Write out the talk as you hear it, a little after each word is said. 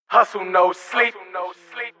Hustle no sleep.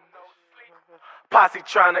 Posse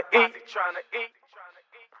tryna eat.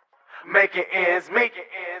 Making ends meet.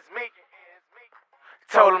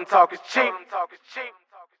 Told them talk is cheap.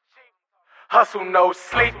 Hustle no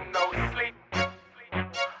sleep.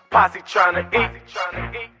 Posse tryna eat.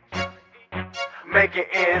 Making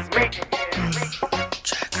ends meet.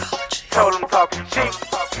 Told them talk is cheap.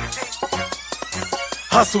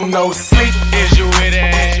 Hustle no sleep. Is you with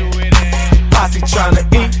it? Posse tryna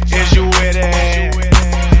eat. Is you with it?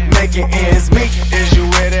 Making ends meet. Is you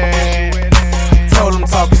with it? Told them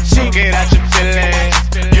talk is cheap. Get out your feelings.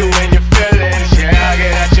 You and your feelings. Yeah, I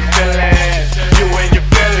get out your feelings. You and your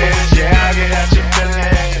feelings. Yeah, I get out your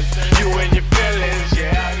feelings. You and your feelings.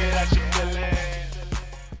 Yeah, I get out your feelings.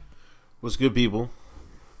 What's good, people?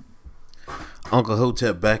 Uncle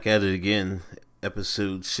Hotep back at it again.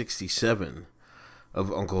 Episode 67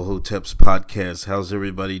 of Uncle Hotep's podcast. How's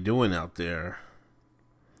everybody doing out there?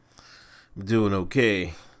 I'm doing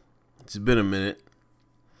okay. It's been a minute.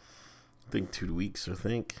 I think 2 weeks, I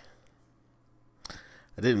think.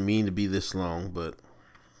 I didn't mean to be this long, but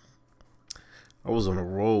I was on a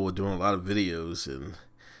roll with doing a lot of videos and,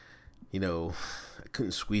 I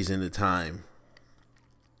couldn't squeeze in the time.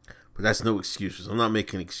 But that's no excuses. I'm not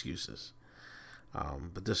making excuses.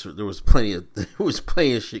 But there was plenty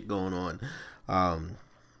of shit going on.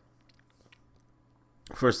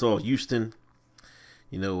 First of all, Houston,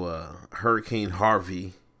 Hurricane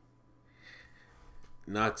Harvey,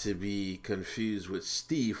 not to be confused with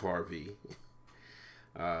Steve Harvey,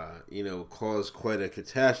 caused quite a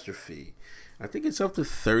catastrophe. I think it's up to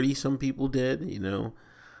 30 some people dead, and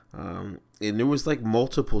there was like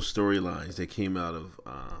multiple storylines that came out of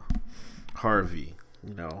Harvey,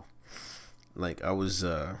 like I was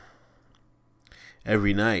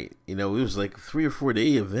every night, it was like a 3 or 4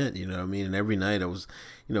 day event, and every night I was,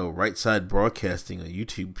 Right Side Broadcasting, a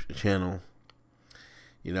YouTube channel,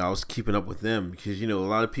 I was keeping up with them because, a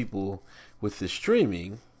lot of people with the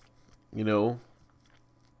streaming, you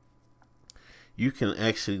can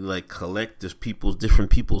actually like collect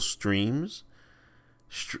different people's streams,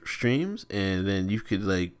 and then you could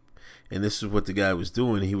like, and this is what the guy was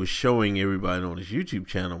doing. He was showing everybody on his YouTube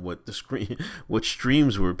channel what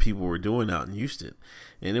streams people were doing out in Houston,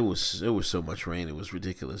 and it was so much rain. It was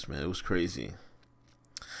ridiculous, man. It was crazy.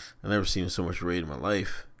 I've never seen so much rain in my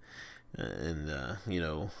life, and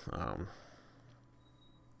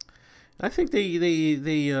I think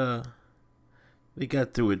they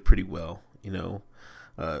got through it pretty well.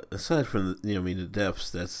 Aside from the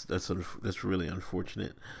deaths, that's really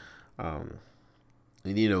unfortunate.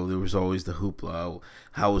 And there was always the hoopla.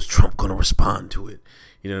 How is Trump going to respond to it?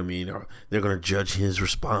 Or they're going to judge his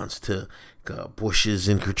response to Bush's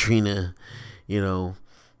and Katrina, and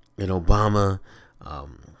Obama.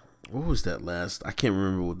 What was that last? I can't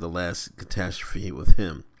remember what the last catastrophe with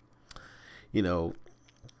him. And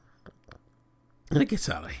it gets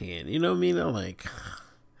out of hand.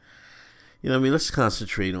 Let's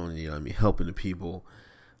concentrate on helping the people.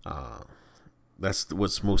 That's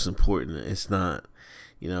what's most important. It's not.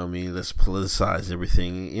 Let's politicize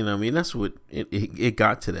everything. That's what it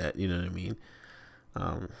got to that.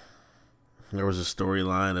 There was a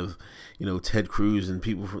storyline of, Ted Cruz and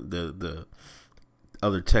people from the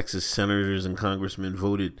other Texas senators and congressmen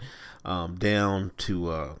voted down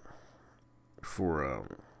to for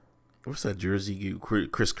what's that Jersey?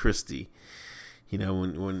 Chris Christie.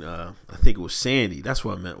 When I think it was Sandy. That's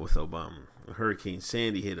what I meant with Obama. Hurricane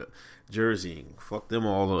Sandy hit Jersey and fucked them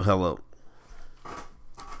all the hell up.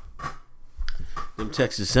 Them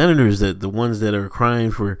Texas senators, the ones that are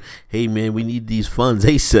crying for, hey man, we need these funds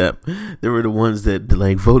ASAP. They were the ones that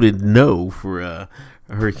like voted no for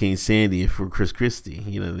Hurricane Sandy and for Chris Christie.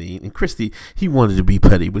 And Christie, he wanted to be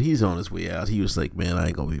petty, but he's on his way out. He was like, man, I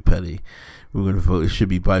ain't gonna be petty. We're gonna vote. It should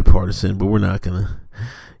be bipartisan, but we're not gonna,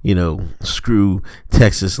 screw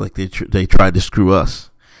Texas like they tried to screw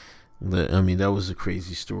us. That was a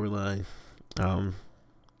crazy storyline. The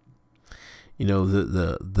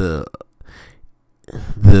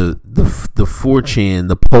 4chan,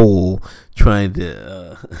 the poll, trying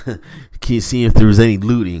to see if there was any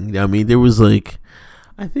looting. There was like,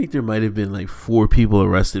 I think there might have been like 4 people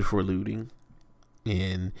arrested for looting,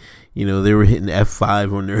 and they were hitting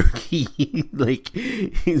F5 on their key, like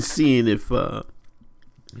seeing if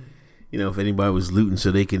if anybody was looting,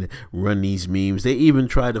 so they can run these memes. They even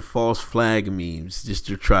tried to false flag memes just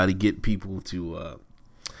to try to get people to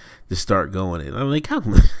start going. And I'm like, how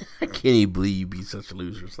I can't even believe you be such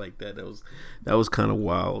losers like that. That was kind of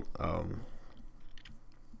wild.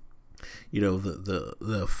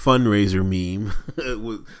 the fundraiser meme,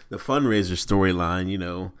 the fundraiser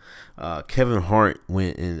storyline. Kevin Hart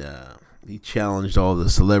went and he challenged all the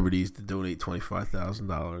celebrities to donate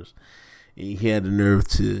 $25,000, and he had the nerve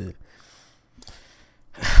to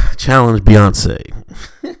challenge Beyonce.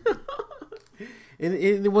 And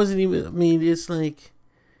it wasn't even. I mean, it's like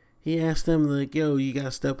he asked them like, "Yo, you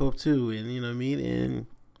gotta step up too," and you know what I mean. And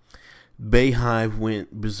Bayhive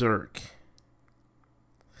went berserk.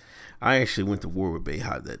 I actually went to war with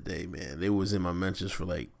Bayhive that day, man. They was in my mentions for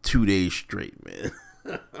like 2 days straight, man.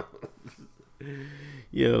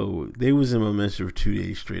 Yo, they was in my mentions for 2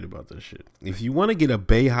 days straight about that shit. If you want to get a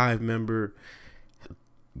Bayhive member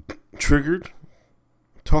triggered,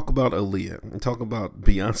 talk about Aaliyah and talk about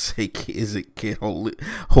Beyonce can't hold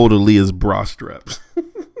Aaliyah's bra straps.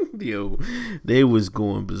 Yo, they was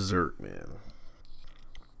going berserk, man.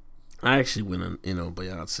 I actually went on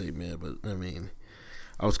Beyonce, man, but I mean,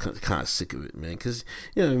 I was kind of sick of it, man, because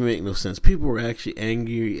it make no sense. People were actually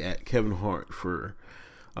angry at Kevin Hart for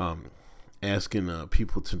asking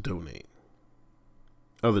people to donate,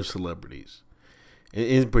 other celebrities.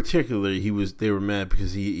 In particular, they were mad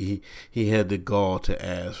because he had the gall to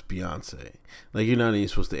ask Beyonce. Like, you're not even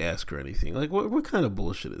supposed to ask her anything. Like, what kind of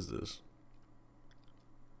bullshit is this?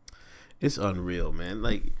 It's unreal, man.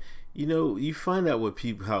 Like, you find out what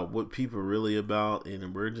people are really about in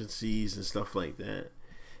emergencies and stuff like that,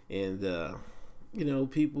 and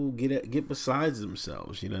people get besides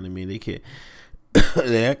themselves. You know what I mean? They can't.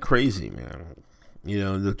 They act crazy, man.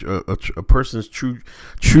 A person's true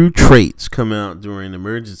traits come out during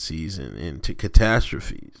emergencies and to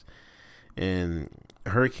catastrophes. And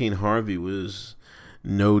Hurricane Harvey was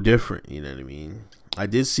no different. You know what I mean? I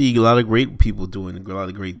did see a lot of great people doing a lot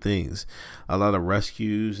of great things, a lot of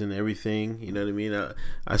rescues and everything. You know what I mean?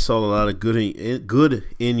 I saw a lot of good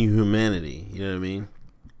in humanity. You know what I mean?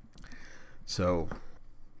 So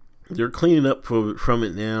they're cleaning up from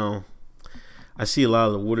it now. I see a lot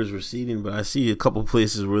of the waters receding, but I see a couple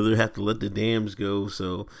places where they have to let the dams go.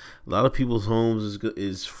 So a lot of people's homes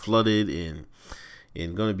is flooded and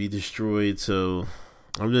going to be destroyed. So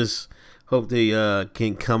I'm just hope they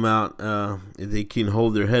can come out, if they can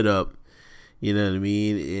hold their head up. You know what I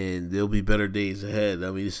mean? And there'll be better days ahead. I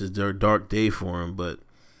mean, this is their dark day for them, but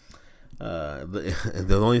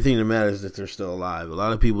the only thing that matters is that they're still alive. A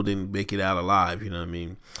lot of people didn't make it out alive. You know what I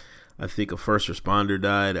mean? I think a first responder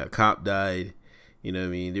died, a cop died. You know what I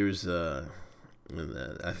mean? There was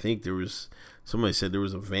I think there was, somebody said there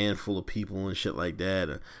was a van full of people and shit like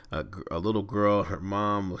that. A little girl, her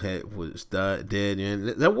mom was dead, and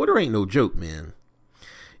that water ain't no joke, man.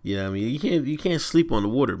 You know what I mean? You can't sleep on the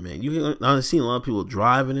water, man. I've seen a lot of people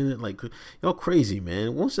driving in it like y'all crazy,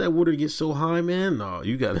 man. Once that water gets so high, man, no,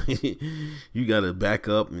 you gotta back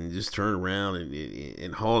up and just turn around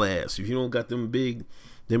and haul ass. If you don't got them big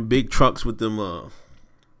trucks with them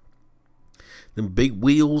big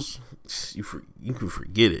wheels, you can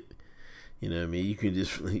forget it. You know what I mean?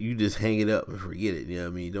 You just hang it up and forget it. You know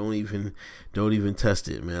what I mean? Don't even test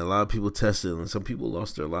it, man. A lot of people test it, and some people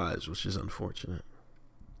lost their lives, which is unfortunate.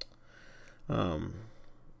 The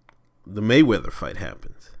Mayweather fight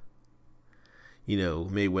happened.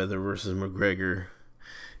 Mayweather versus McGregor.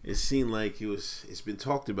 It seemed like it's been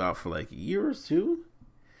talked about for like a year or two.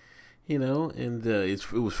 And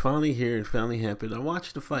it was finally here and finally happened. I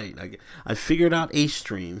watched the fight. I figured out Ace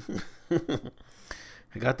Stream.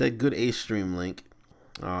 I got that good Ace Stream link.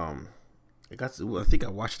 I think I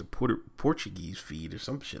watched the Portuguese feed or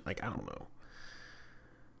some shit. Like, I don't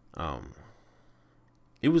know.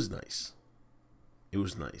 It was nice.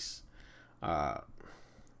 I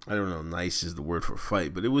don't know. Nice is the word for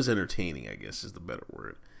fight, but it was entertaining, I guess, is the better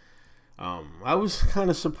word. I was kind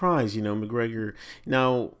of surprised, McGregor.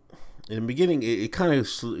 Now, in the beginning, it kind of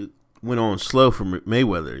went on slow for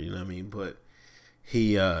Mayweather, you know what I mean? But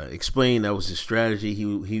he explained that was his strategy.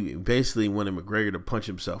 He basically wanted McGregor to punch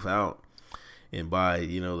himself out. And by,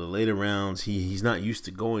 the later rounds, he's not used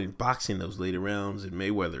to boxing those later rounds, and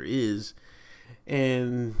Mayweather is.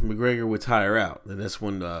 And McGregor would tire out. And that's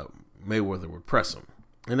when Mayweather would press him.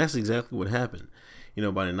 And that's exactly what happened.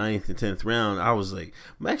 By the 9th and 10th round, I was like,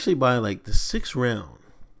 actually by like the 6th round,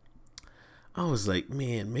 I was like,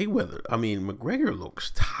 man, McGregor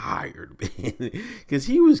looks tired, man. Because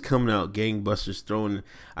he was coming out gangbusters throwing.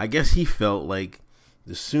 I guess he felt like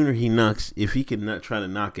the sooner he knocks, if he can not try to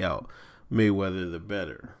knock out Mayweather, the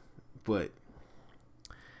better. But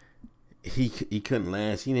he couldn't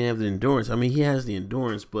last. He didn't have the endurance. I mean, he has the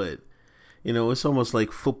endurance, but it's almost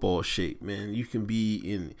like football shape, man. You can be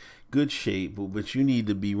in good shape, but you need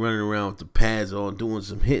to be running around with the pads on, doing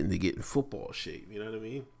some hitting to get in football shape. You know what I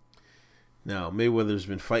mean? Now Mayweather's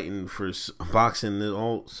been fighting for boxing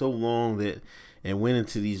so long that, and went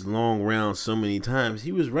into these long rounds so many times,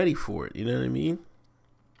 he was ready for it. You know what I mean?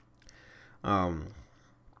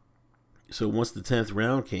 So once the 10th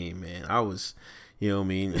round came, man, I was,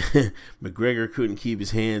 McGregor couldn't keep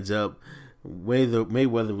his hands up.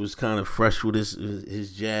 Mayweather was kind of fresh with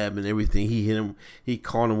his jab and everything. He hit him, he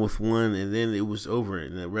caught him with one, and then it was over,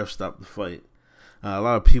 and the ref stopped the fight. A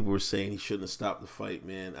lot of people were saying he shouldn't have stopped the fight,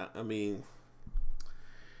 man. I mean,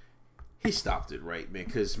 he stopped it right, man,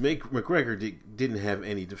 because McGregor didn't have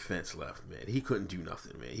any defense left, man. He couldn't do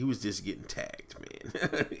nothing, man. He was just getting tagged,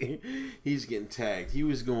 man. He's getting tagged. He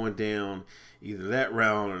was going down either that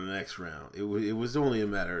round or the next round. It was only a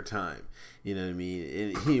matter of time, you know what I mean?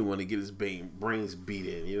 And he didn't want to get his brains beat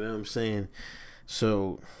in, you know what I'm saying?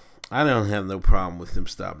 So I don't have no problem with him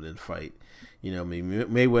stopping the fight. You know,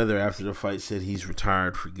 Mayweather after the fight said he's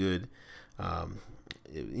retired for good.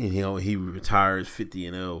 He retires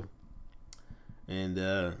 50-0. And,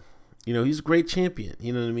 he's a great champion,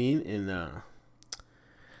 you know what I mean? And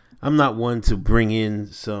I'm not one to bring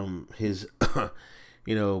in his,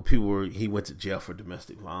 he went to jail for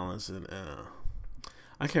domestic violence. And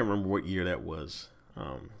I can't remember what year that was.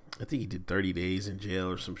 I think he did 30 days in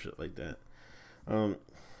jail or some shit like that.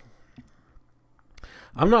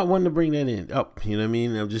 I'm not one to bring that up, you know what I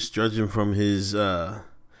mean? I'm just judging from his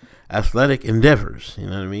athletic endeavors, you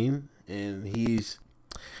know what I mean? And he's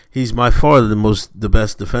by far the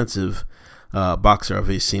best defensive boxer I've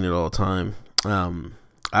ever seen at all time.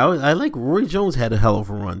 I like Roy Jones had a hell of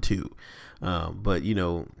a run too, but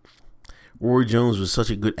Roy Jones was such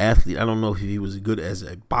a good athlete. I don't know if he was as good as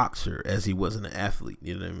a boxer as he was an athlete.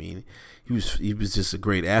 You know what I mean? He was just a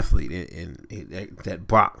great athlete and that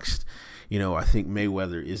boxed. I think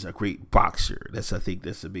Mayweather is a great boxer. I think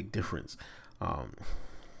that's a big difference.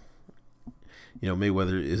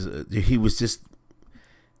 Mayweather he was just.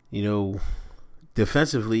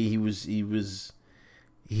 Defensively, he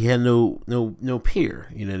had no peer.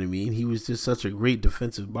 You know what I mean? He was just such a great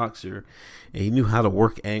defensive boxer, and he knew how to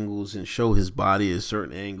work angles and show his body at a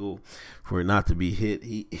certain angle for it not to be hit.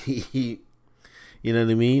 He you know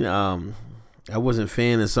what I mean? I wasn't a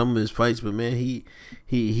fan of some of his fights, but man, he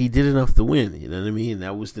did enough to win. You know what I mean?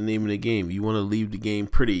 That was the name of the game. You want to leave the game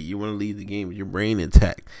pretty. You want to leave the game with your brain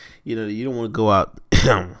intact. You don't want to go out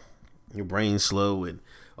your brain slow and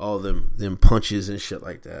all them punches and shit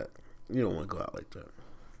like that. You don't want to go out like that.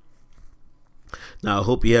 Now I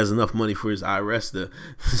hope he has enough money for his IRS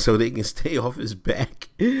so they can stay off his back.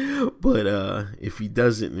 But if he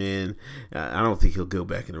doesn't, man, I don't think he'll go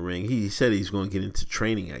back in the ring. He said he's going to get into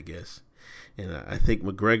training, I guess, and I think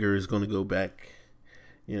McGregor is going to go back,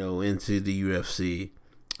 into the UFC.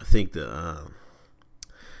 I think the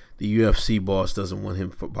UFC boss doesn't want him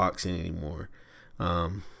for boxing anymore.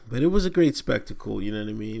 But it was a great spectacle, you know what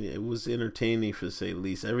I mean? It was entertaining, for to say the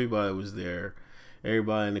least. Everybody was there.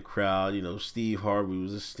 Everybody in the crowd. Steve Harvey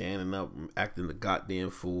was just standing up, acting the goddamn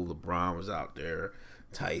fool. LeBron was out there.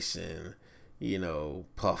 Tyson,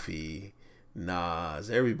 Puffy, Nas.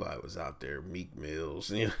 Everybody was out there. Meek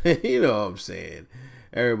Mills. You know what I'm saying?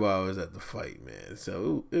 Everybody was at the fight, man.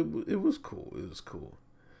 So it was cool. It was cool.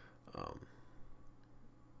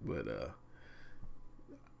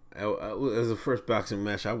 It was the first boxing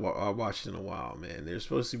match I watched in a while, man. There's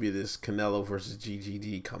supposed to be this Canelo versus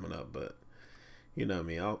GGD coming up, but you know what I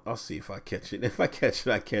mean. I'll see if I catch it. If I catch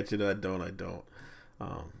it, I catch it. If I don't, I don't.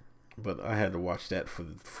 But I had to watch that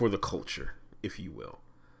for the culture, if you will.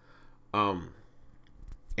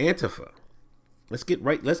 Antifa. Let's get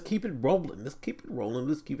right. Let's keep it rolling. Let's keep it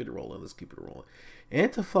rolling.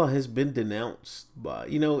 Antifa has been denounced by.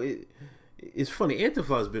 It's funny.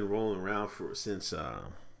 Antifa has been rolling around since.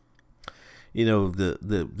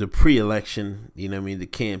 The pre-election, the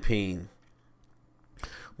campaign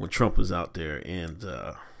when Trump was out there, and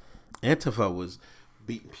Antifa was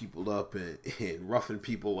beating people up and roughing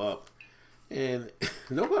people up, and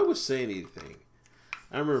nobody was saying anything.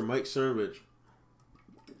 I remember Mike Cernovich.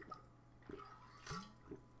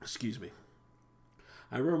 Excuse me.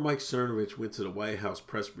 I remember Mike Cernovich went to the White House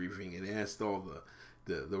press briefing and asked all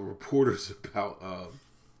the reporters about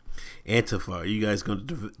Antifa, are you guys going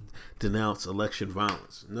to denounce election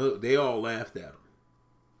violence? No, they all laughed at him.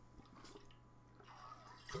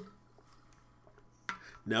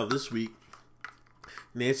 Now this week,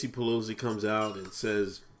 Nancy Pelosi comes out and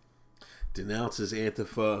denounces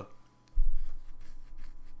Antifa.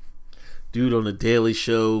 Dude on the Daily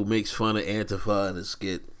Show makes fun of Antifa in a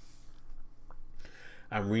skit.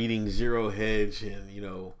 I'm reading Zero Hedge and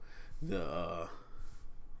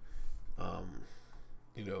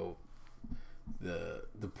the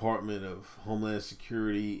Department of Homeland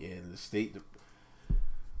Security and the state.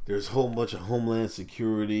 There's a whole bunch of Homeland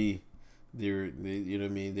Security. You know what I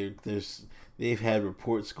mean. They've had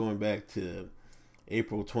reports going back to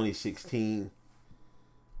April 2016,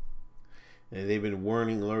 and they've been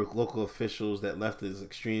warning local officials that leftist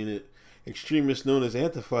extremists known as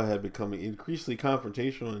Antifa had become increasingly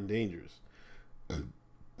confrontational and dangerous.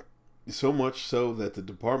 So much so that the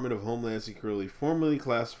Department of Homeland Security formally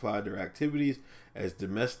classified their activities as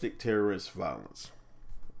domestic terrorist violence.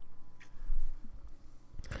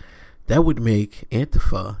 That would make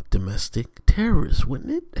Antifa domestic terrorists,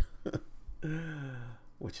 wouldn't it?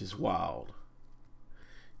 Which is wild.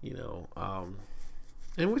 You know,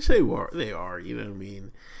 and which they are, you know what I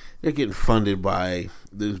mean? They're getting funded by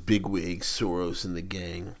those bigwigs, Soros and the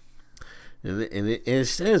gang. And it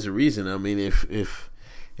stands to reason. I mean, if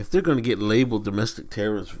they're going to get labeled domestic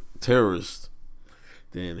terrorists,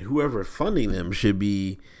 then whoever funding them should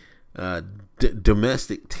be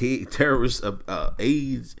domestic terrorists,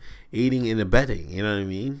 aiding and abetting. You know what I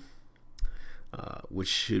mean? Which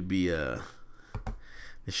should be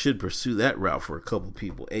they should pursue that route for a couple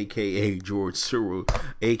people, aka George Soros,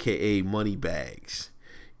 aka Moneybags.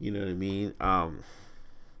 You know what I mean?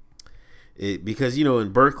 Because you know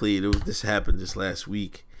in Berkeley, this happened just last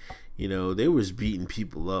week. You know, they was beating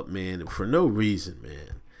people up, man, for no reason,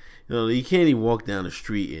 man. You know, you can't even walk down the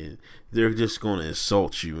street and they're just going to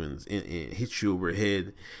assault you and hit you over the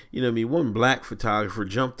head. You know what I mean? One black photographer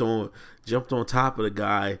jumped on top of the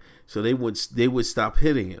guy so they would stop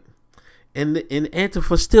hitting him. And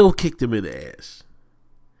Antifa still kicked him in the ass.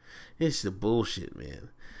 It's the bullshit, man.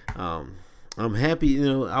 I'm happy, you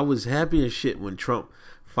know, I was happy as shit when Trump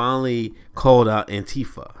finally called out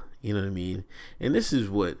Antifa. You know what I mean? And this is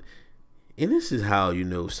how you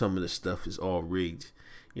know some of the stuff is all rigged.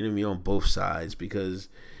 You know what I mean? On both sides, because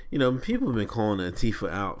you know people have been calling Antifa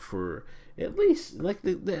out for at least, like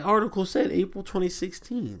the article said, April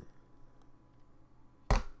 2016.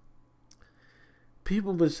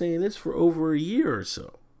 People have been saying this for over a year or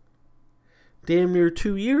so. Damn near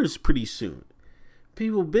 2 years pretty soon.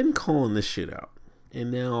 People have been calling this shit out.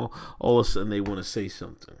 And now all of a sudden they want to say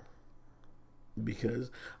something. Because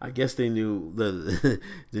I guess they knew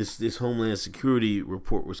this Homeland Security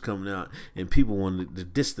report was coming out and people wanted to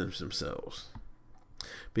distance themselves.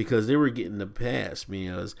 Because they were getting the pass,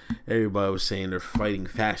 because everybody was saying they're fighting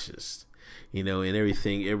fascists. You know, and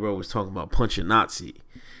everything, everybody was talking about punching Nazi.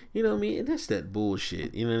 You know what I mean? And that's that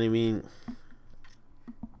bullshit. You know what I mean?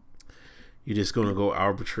 You're just going to go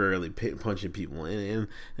arbitrarily punching people. And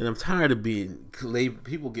I'm tired of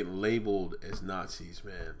people getting labeled as Nazis,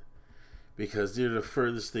 man. Because they're the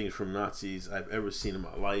furthest things from Nazis I've ever seen in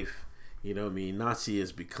my life. You know what I mean? Nazi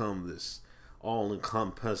has become this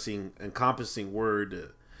all-encompassing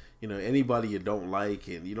word. You know, anybody you don't like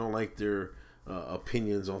and you don't like their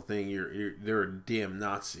opinions on things, they're a damn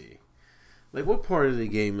Nazi. Like, what part of the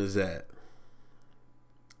game is that?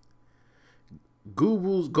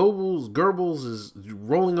 Goebbels is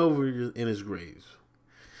rolling over in his grave.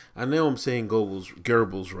 I know I'm saying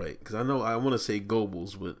Goebbels right, because I know I want to say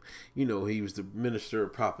Goebbels, but you know he was the minister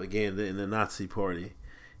of propaganda in the Nazi party.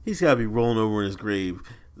 He's got to be rolling over in his grave,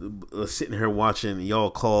 sitting here watching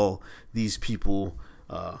y'all call these people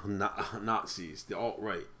Nazis, the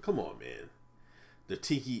alt-right. Come on, man. The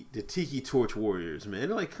tiki torch warriors, man.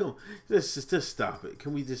 They're like, come on, just stop it.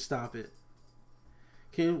 Can we just stop it?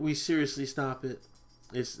 Can we seriously stop it?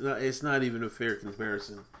 It's not even a fair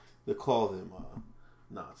comparison to call them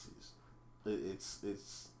Nazis.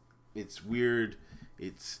 It's weird.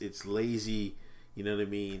 It's lazy. You know what I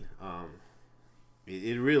mean?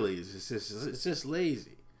 It really is. It's just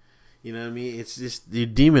lazy. You know what I mean? It's just you're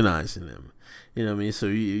demonizing them. You know what I mean? So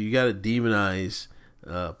you got to demonize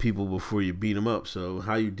people before you beat them up. So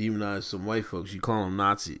how you demonize some white folks? You call them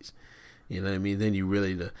Nazis. You know what I mean? Then you're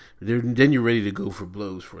ready to go for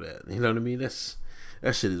blows for that. You know what I mean? That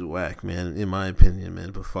shit is whack, man. In my opinion,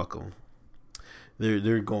 man. But fuck them.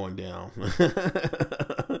 They're going down.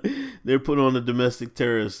 They're put on the domestic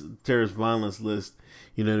terrorist violence list.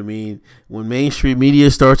 You know what I mean? When mainstream media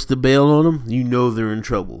starts to bail on them, you know they're in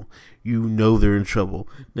trouble.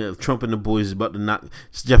 Now, if Trump and the boys is about to knock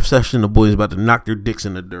Jeff Sessions and the boys is about to knock their dicks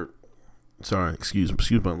in the dirt. Sorry, excuse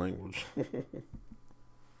my language.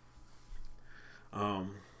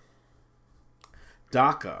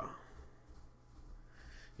 DACA.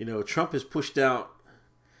 You know, Trump has pushed out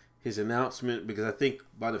his announcement because I think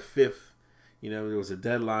by the 5th, you know, there was a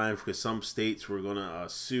deadline because some states were going to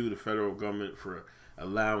sue the federal government for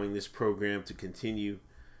allowing this program to continue.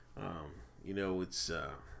 You know, it's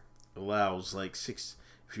allows like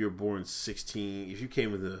if you're born 16, if you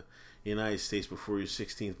came with the United States before your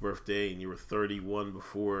 16th birthday and you were 31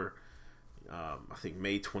 before, I think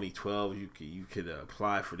May 2012, you could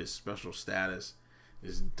apply for this special status.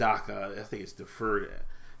 This DACA, I think it's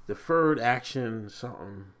deferred action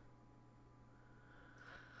something.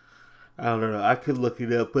 I don't know. I could look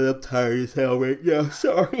it up, but I'm tired as hell right now.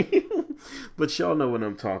 Sorry, but y'all know what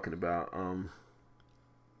I'm talking about.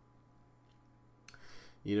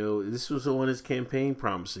 This was one of his campaign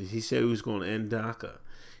promises. He said he was going to end DACA.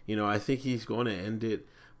 I think he's going to end it,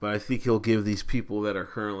 but I think he'll give these people that are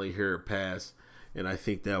currently here a pass, and I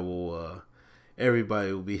think that will,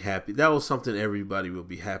 everybody will be happy. That was something everybody will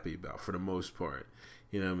be happy about for the most part.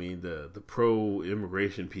 The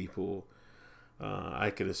pro-immigration people, I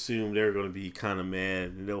could assume they're going to be kind of mad,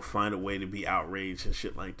 and they'll find a way to be outraged and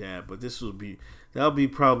shit like that. But that'll be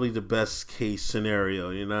probably the best case scenario.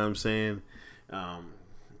 You know what I'm saying?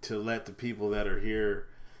 To let the people that are here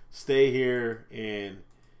stay here and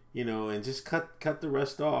and just cut the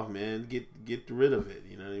rest off, man. Get rid of it.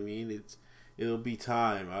 You know what I mean? It'll be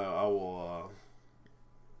time. I will.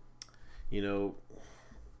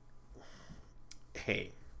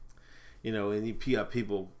 Hey, and you got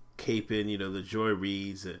people caping. The Joy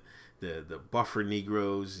Reids, the buffer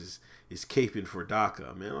Negroes is caping for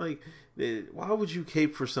DACA, man. Like, why would you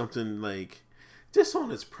cape for something like just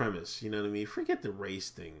on its premise? You know what I mean? Forget the race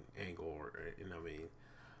thing angle, you know what I mean?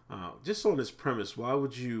 Just on its premise, why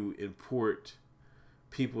would you import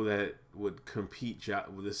people that would compete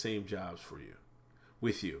with the same jobs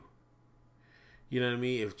with you? You know what I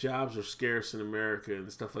mean? If jobs are scarce in America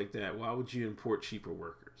and stuff like that, why would you import cheaper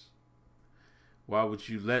workers? Why would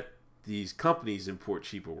you let these companies import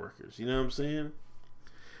cheaper workers? You know what I'm saying?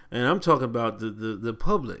 And I'm talking about the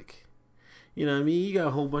public. You know what I mean? You got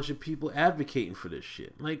a whole bunch of people advocating for this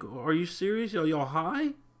shit. Like, are you serious? Are y'all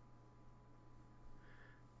high?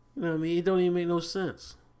 You know what I mean? It don't even make no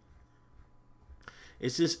sense.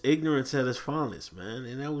 It's just ignorance at its finest, man.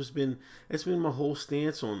 And that's been my whole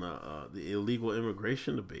stance on the illegal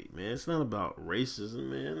immigration debate, man. It's not about racism,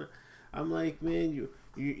 man. I'm like, man,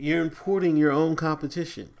 you're importing your own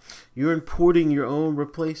competition. You're importing your own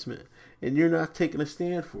replacement. And you're not taking a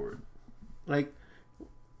stand for it. Like,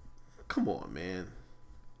 come on, man.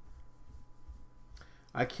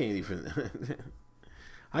 I can't even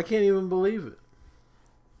believe it.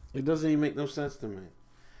 It doesn't even make no sense to me.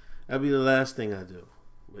 That'd be the last thing I do.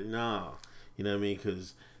 But no, you know what I mean?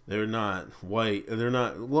 Because they're not white.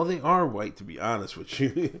 Well, they are white, to be honest with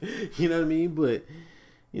you. You know what I mean? But,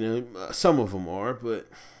 some of them are. But,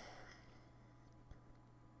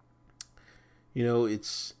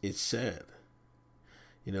 it's sad.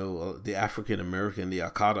 The African American, the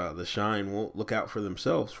Akata, the Shine won't look out for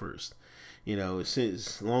themselves first.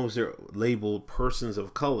 As long as they're labeled persons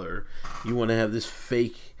of color, you want to have this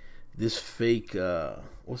fake,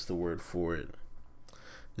 what's the word for it?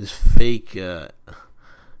 This fake, oh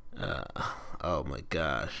my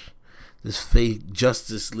gosh, this fake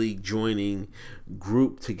Justice League joining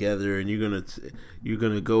group together, and you're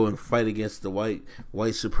gonna go and fight against the white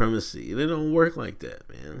supremacy. It don't work like that,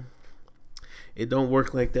 man. It don't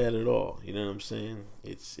work like that at all. You know what I'm saying?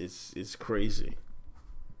 It's crazy.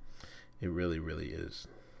 It really, really is.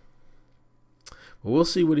 But we'll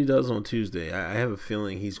see what he does on Tuesday. I have a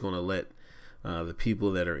feeling he's going to let the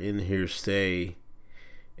people that are in here stay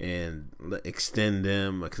and extend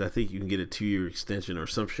them, because I think you can get a 2-year extension or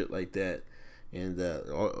some shit like that, and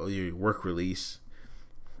or your work release,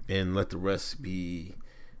 and let the rest be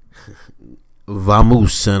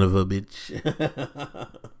vamos, son of a bitch.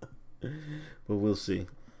 But we'll see.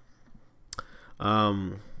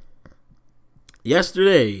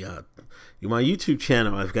 Yesterday, my YouTube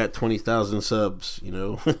channel, I've got 20,000 subs.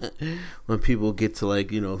 When people get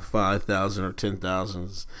to 5,000 or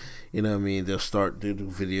 10,000, you know what I mean, they'll start to do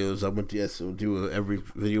videos. I'm going to do every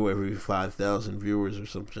video every 5,000 viewers or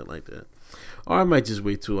some shit like that. Or I might just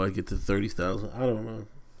wait till I get to 30,000. I don't know.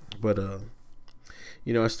 But I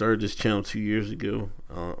started this channel 2 years ago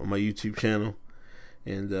on my YouTube channel,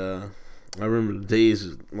 and I remember the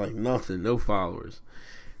days like nothing, no followers.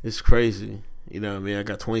 It's crazy. You know what I mean? I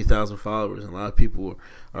got 20,000 followers, and a lot of people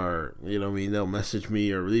are, they'll message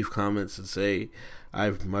me or leave comments and say my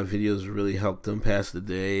videos really helped them pass the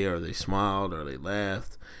day, or they smiled, or they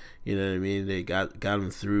laughed. You know what I mean? They got them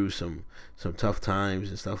through some tough times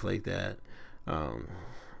and stuff like that.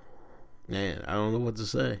 Man, I don't know what to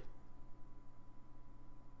say.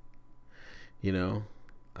 I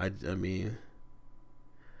mean,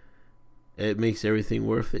 it makes everything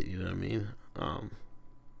worth it. You know what I mean?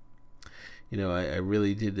 I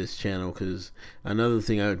really did this channel because another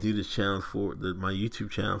thing I do this channel for, my YouTube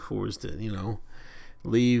channel for, is to,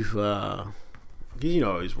 leave You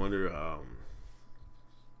know, I always wonder,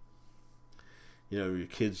 your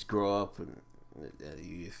kids grow up and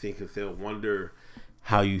you think if they'll wonder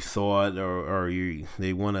how you thought or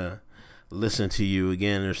they want to listen to you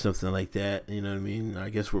again or something like that. You know what I mean? I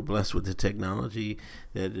guess we're blessed with the technology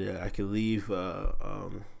that I can leave a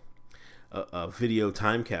video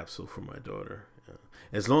time capsule for my daughter.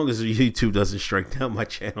 As long as YouTube doesn't strike down my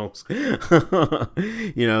channels,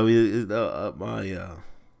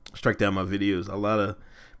 strike down my videos. A lot of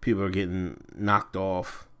people are getting knocked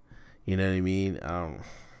off. You know what I mean?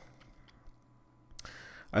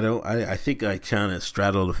 I think I kind of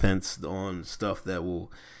straddle the fence on stuff that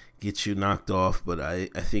will get you knocked off, but I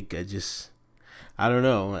think I don't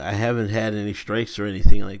know. I haven't had any strikes or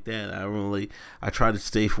anything like that. I try to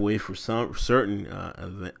stay away from some certain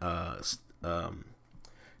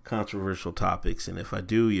controversial topics, and if I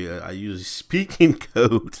do, I use speaking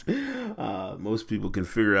codes. Most people can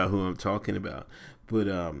figure out who I'm talking about, but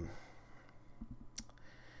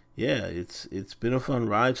yeah, it's been a fun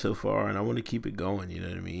ride so far, and I want to keep it going. You know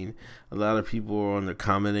what I mean? A lot of people are on there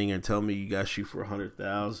commenting and telling me you got to shoot for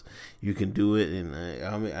 100,000, you can do it, and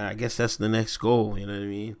I guess that's the next goal. You know what I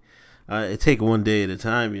mean? It take one day at a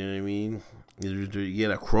time. You know what I mean? You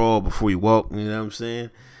gotta crawl before you walk. You know what I'm saying?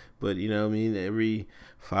 But you know what I mean? Every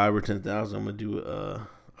 5,000 or 10,000, I'm gonna do a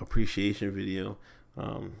appreciation video.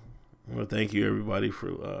 Well, thank you everybody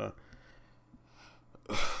for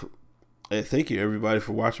thank you everybody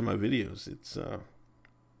for watching my videos.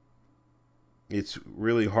 It's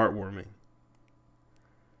really heartwarming.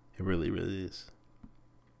 It really, really is.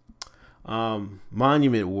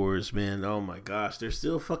 Monument wars, man. Oh my gosh, they're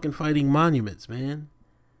still fucking fighting monuments, man.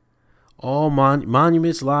 All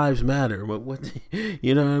monuments lives matter. What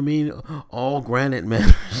you know what I mean? All granite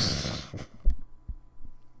matters.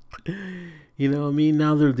 You know what I mean?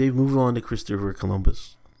 Now they've moved on to Christopher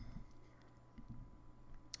Columbus.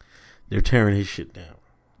 They're tearing his shit down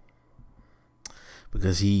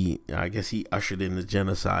because I guess he ushered in the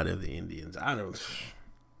genocide of the Indians. I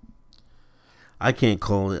can't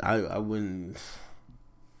call it. I wouldn't.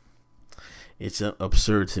 It's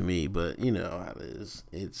absurd to me, but you know how it is.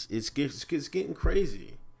 It's getting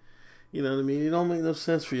crazy. You know what I mean? It don't make no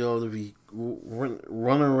sense for y'all to be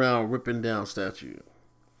running around ripping down statue.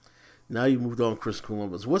 Now you moved on Chris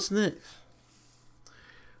Columbus. What's next?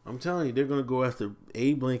 I'm telling you, they're gonna go after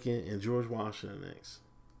Abe Lincoln and George Washington next,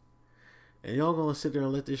 and y'all gonna sit there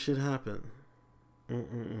and let this shit happen.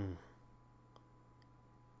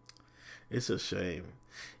 It's a shame,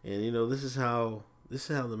 and you know this is how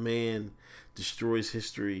the man destroys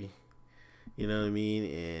history. You know what I mean?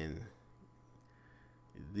 And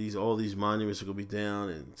all these monuments are gonna be down,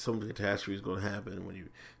 and some catastrophe is gonna happen when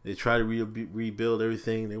they try to rebuild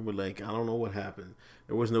everything. They were like, I don't know what happened.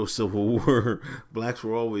 There was no Civil War. Blacks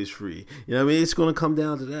were always free. You know what I mean? It's gonna come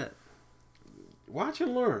down to that. Watch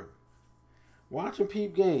and learn. Watch and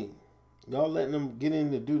peep game. Y'all letting them get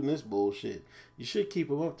into doing this bullshit. You should keep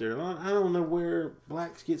them up there. I don't know where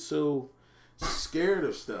blacks get so scared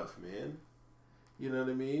of stuff, man. You know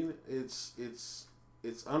what I mean? It's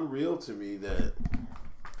unreal to me that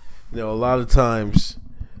a lot of times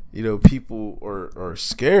people are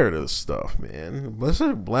scared of stuff, man.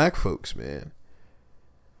 Especially black folks, man.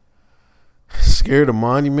 Scared of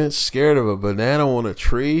monuments, scared of a banana on a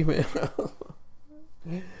tree, man.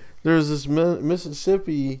 There's this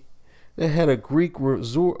Mississippi that had a Greek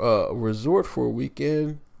resort for a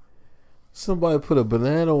weekend. Somebody put a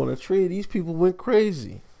banana on a tree. These people went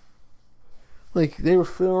crazy. Like, they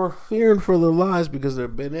were fearing for their lives because their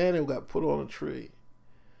banana got put on a tree.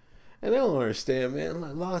 And they don't understand, man.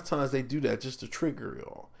 Like, a lot of times they do that just to trigger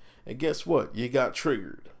y'all. And guess what? You got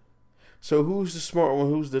triggered. So who's the smart one?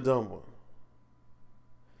 Who's the dumb one?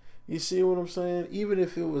 You see what I'm saying? Even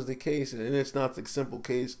if it was the case, and it's not the simple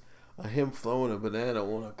case of him throwing a banana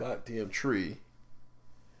on a goddamn tree.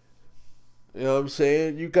 You know what I'm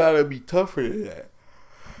saying? You gotta be tougher than that.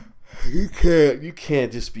 You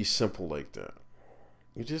can't just be simple like that.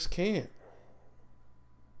 You just can't.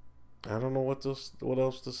 I don't know what else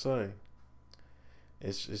to say.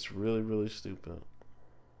 It's really, really stupid.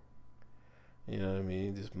 You know what I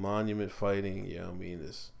mean? This monument fighting, you know what I mean?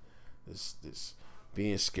 This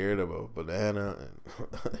being scared of a banana.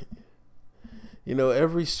 And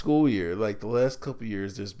every school year, like the last couple of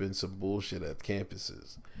years, there's been some bullshit at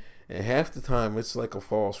campuses. And half the time, it's like a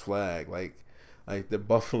false flag. Like the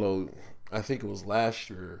Buffalo, I think it was last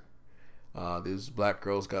year, these black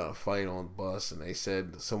girls got in a fight on the bus, and they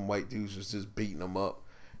said some white dudes was just beating them up,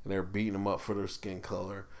 and they're beating them up for their skin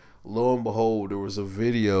color. Lo and behold, there was a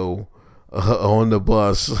video on the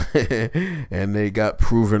bus, and they got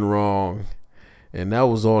proven wrong. And that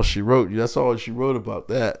was all she wrote. That's all she wrote about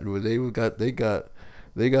that.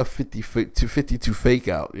 They got 52 fake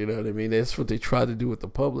out. You know what I mean? That's what they tried to do with the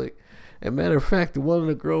public. And matter of fact, one of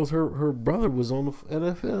the girls, her brother was on the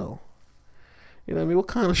NFL. You know what I mean? What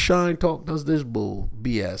kind of shine talk does this bull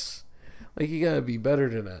BS? Like, you gotta be better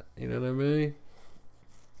than that. You know what I mean?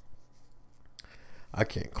 I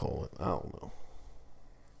can't call it. I don't know.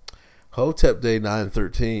 Hotep Day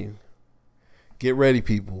 9/13. Get ready,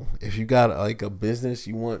 people. If you got like a business,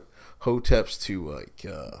 you want Hoteps to like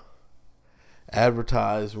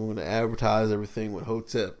advertise. We want to advertise everything with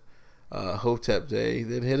Hotep Day.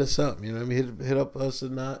 Then hit us up. You know what I mean? Hit up us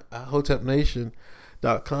at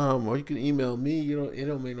hotepnation.com, or you can email me. It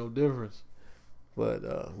don't make no difference.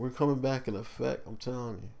 But we're coming back in effect. I'm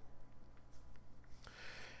telling you.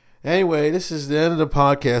 Anyway, this is the end of the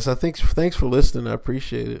podcast. Thanks for listening. I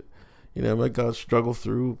appreciate it. You know, I got struggled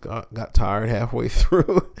through, got tired halfway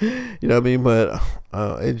through. You know what I mean? But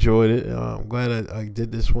enjoyed it. I'm glad I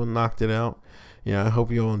did this one, knocked it out. I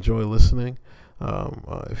hope you all enjoy listening.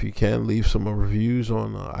 If you can, leave some reviews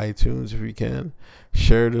on iTunes if you can.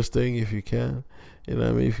 Share this thing if you can. You know what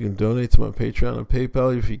I mean? If you can donate to my Patreon and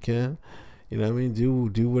PayPal if you can. You know what I mean?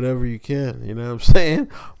 Do whatever you can. You know what I'm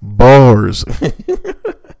saying? Bars.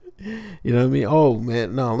 You know what I mean? Oh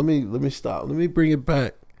man, no. Let me stop. Let me bring it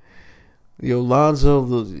back.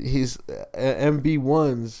 Lonzo, his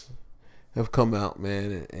MB1s have come out,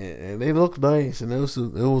 man, and they look nice. And it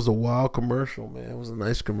was a wild commercial, man. It was a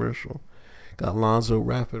nice commercial. Got Lonzo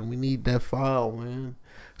rapping. We need that file, man.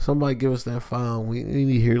 Somebody give us that file. We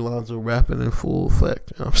need to hear Lonzo rapping in full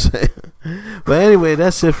effect. You know what I'm saying? But anyway,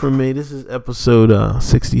 that's it for me. This is episode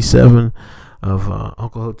 67 of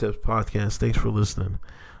Uncle Hotep's podcast. Thanks for listening.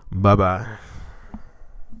 Bye-bye.